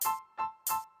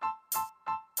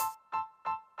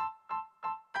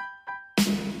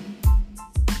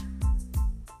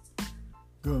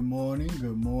Good morning,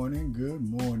 good morning, good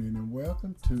morning, and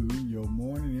welcome to your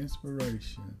morning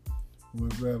inspiration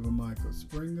with Reverend Michael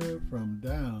Springer from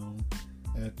down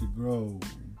at the Grove.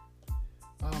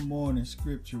 Our morning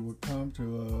scripture will come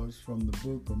to us from the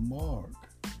book of Mark,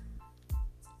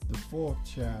 the 4th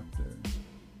chapter,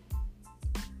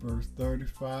 verse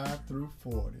 35 through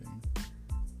 40.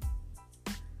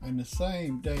 And the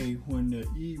same day when the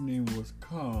evening was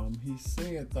come, he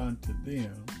saith unto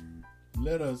them,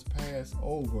 Let us pass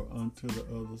over unto the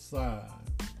other side.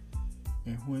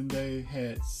 And when they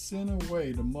had sent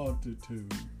away the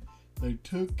multitude, they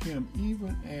took him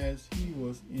even as he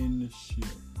was in the ship.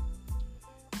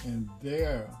 And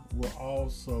there were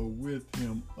also with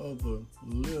him other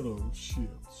little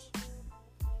ships.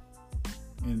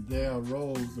 And there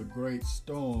arose a great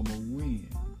storm of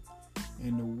wind,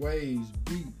 and the waves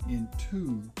beat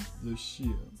into the ship,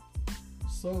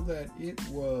 so that it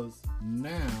was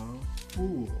now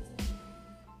full.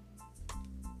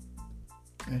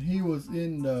 And he was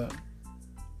in the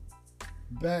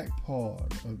back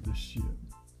part of the ship,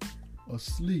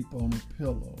 asleep on a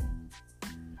pillow.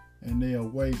 And they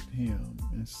awaked him,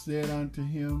 and said unto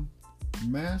him,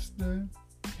 Master,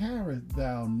 carest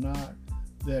thou not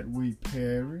that we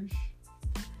perish?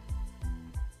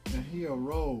 And he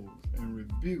arose and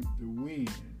rebuked the wind,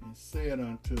 and said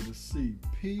unto the sea,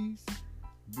 Peace,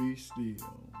 be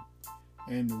still.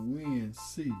 And the wind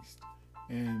ceased,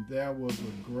 and there was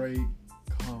a great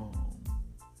calm.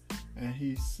 And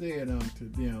he said unto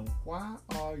them, Why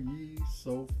are ye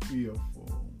so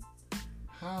fearful?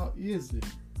 How is it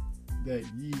that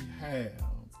ye have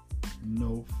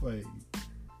no faith?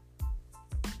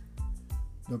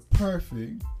 The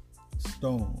perfect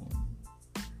storm.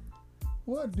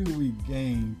 What do we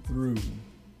gain through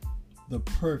the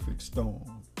perfect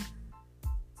storm?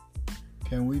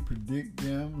 Can we predict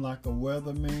them like a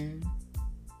weatherman?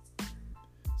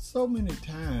 So many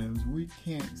times we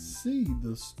can't see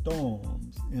the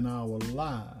storms in our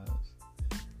lives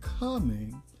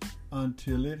coming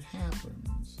until it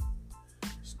happens.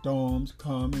 Storms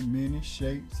come in many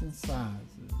shapes and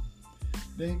sizes.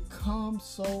 They come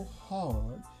so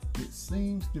hard it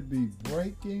seems to be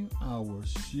breaking our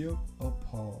ship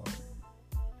apart.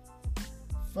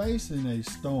 Facing a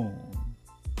storm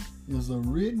is a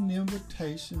written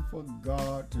invitation for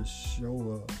God to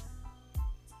show up.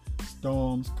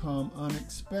 Storms come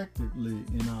unexpectedly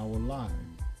in our life,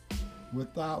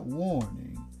 without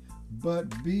warning,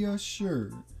 but be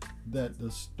assured that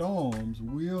the storms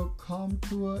will come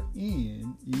to an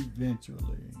end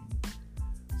eventually.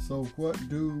 So what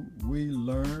do we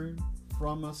learn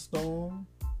from a storm?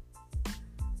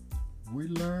 We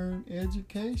learn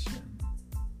education.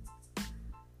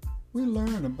 We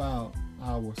learn about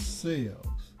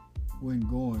ourselves when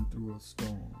going through a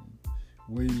storm.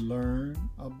 We learn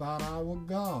about our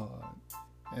God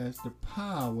as the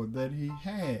power that he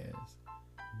has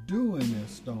during a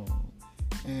storm,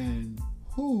 and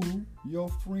who your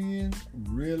friends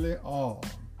really are.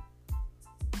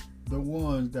 The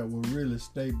ones that will really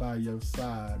stay by your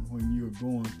side when you're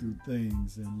going through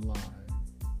things in life.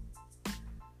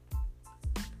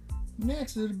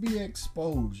 Next, it'll be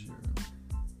exposure.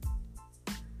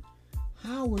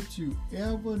 How would you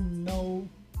ever know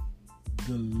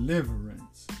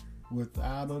deliverance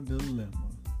without a dilemma?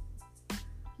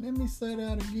 Let me say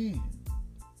that again.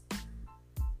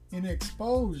 In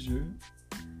exposure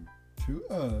to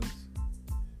us,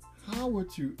 how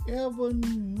would you ever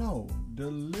know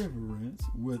deliverance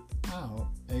without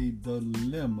a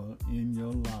dilemma in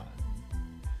your life?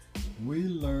 We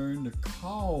learn the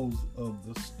cause of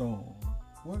the storm,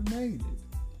 what made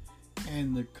it,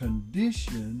 and the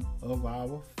condition of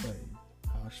our faith.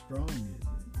 How strong is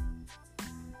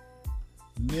it?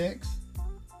 Next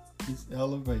is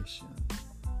elevation.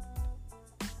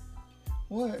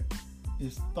 What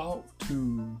is thought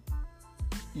to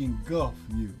engulf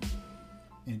you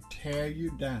and tear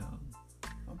you down?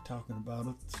 I'm talking about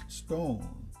a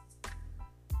storm.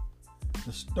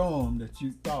 The storm that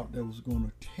you thought that was going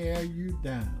to tear you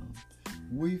down.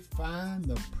 We find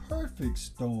the perfect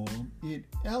storm, it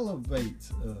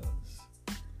elevates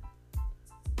us.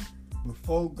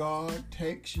 Before God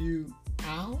takes you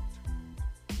out,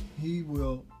 he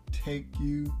will take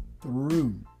you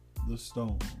through the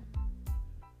storm.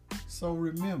 So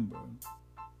remember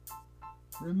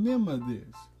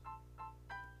this.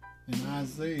 In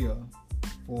Isaiah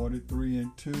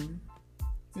 43:2,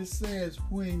 it says,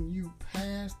 When you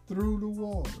pass through the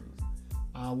waters,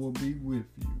 I will be with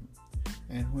you.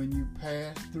 And when you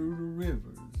pass through the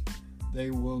rivers,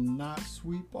 they will not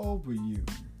sweep over you.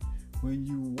 When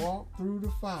you walk through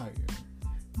the fire,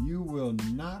 you will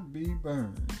not be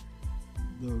burned.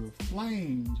 the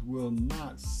flames will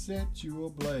not set you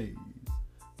ablaze.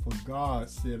 For God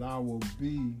said, I will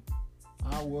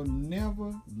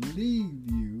never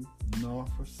leave you nor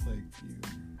forsake you.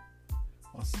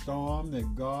 A storm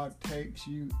that God takes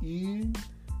you in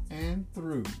and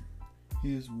through.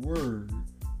 His word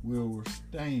will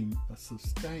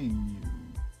sustain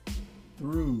you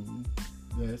through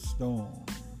that storm.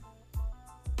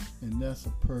 And that's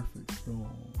a perfect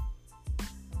storm.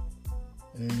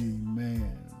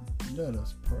 Amen. Let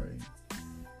us pray.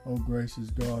 Oh,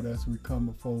 gracious God, as we come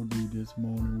before thee this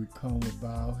morning, we come with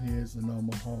bowed heads and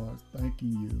humble hearts,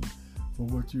 thanking you for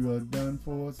what you have done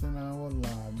for us in our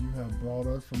lives. You have brought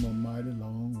us from a mighty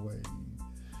long way.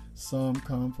 Some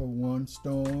come for one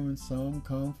storm and some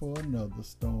come for another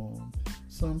storm.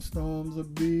 Some storms are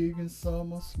big and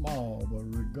some are small, but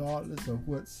regardless of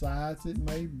what size it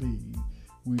may be,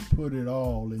 we put it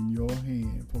all in your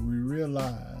hand. For we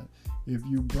realize if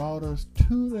you brought us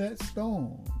to that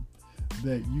storm,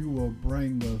 that you will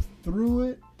bring us through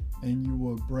it and you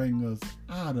will bring us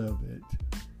out of it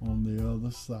on the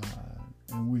other side.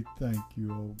 And we thank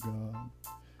you, oh God.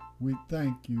 We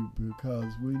thank you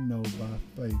because we know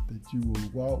by faith that you will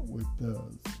walk with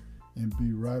us and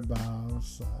be right by our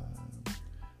side.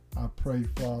 I pray,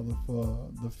 Father, for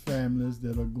the families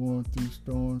that are going through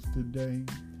storms today.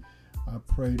 I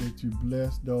pray that you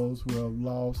bless those who have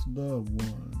lost loved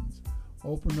ones.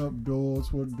 Open up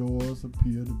doors where doors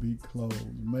appear to be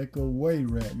closed. Make a way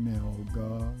right now, oh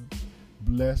God.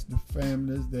 Bless the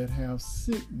families that have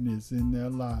sickness in their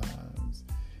lives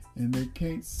and they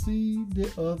can't see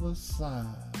the other side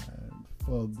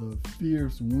for the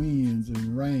fierce winds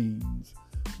and rains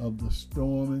of the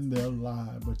storm in their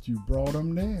life. But you brought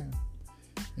them there.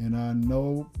 And I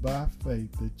know by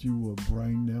faith that you will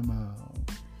bring them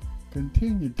out.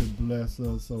 Continue to bless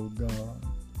us, oh God.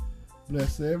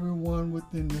 Bless everyone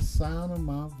within the sound of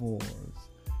my voice,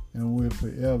 and we'll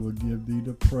forever give thee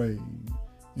the praise.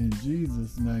 In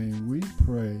Jesus' name we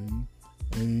pray.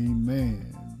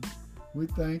 Amen. We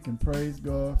thank and praise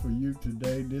God for you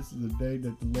today. This is a day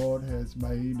that the Lord has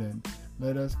made, and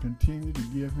let us continue to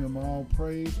give him all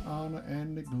praise, honor,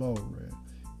 and the glory.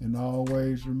 And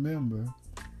always remember,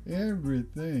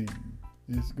 everything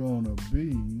is going to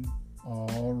be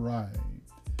all right.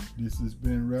 This has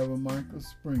been Reverend Michael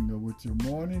Springer with your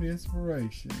morning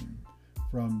inspiration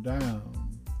from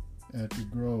down at the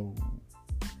Grove.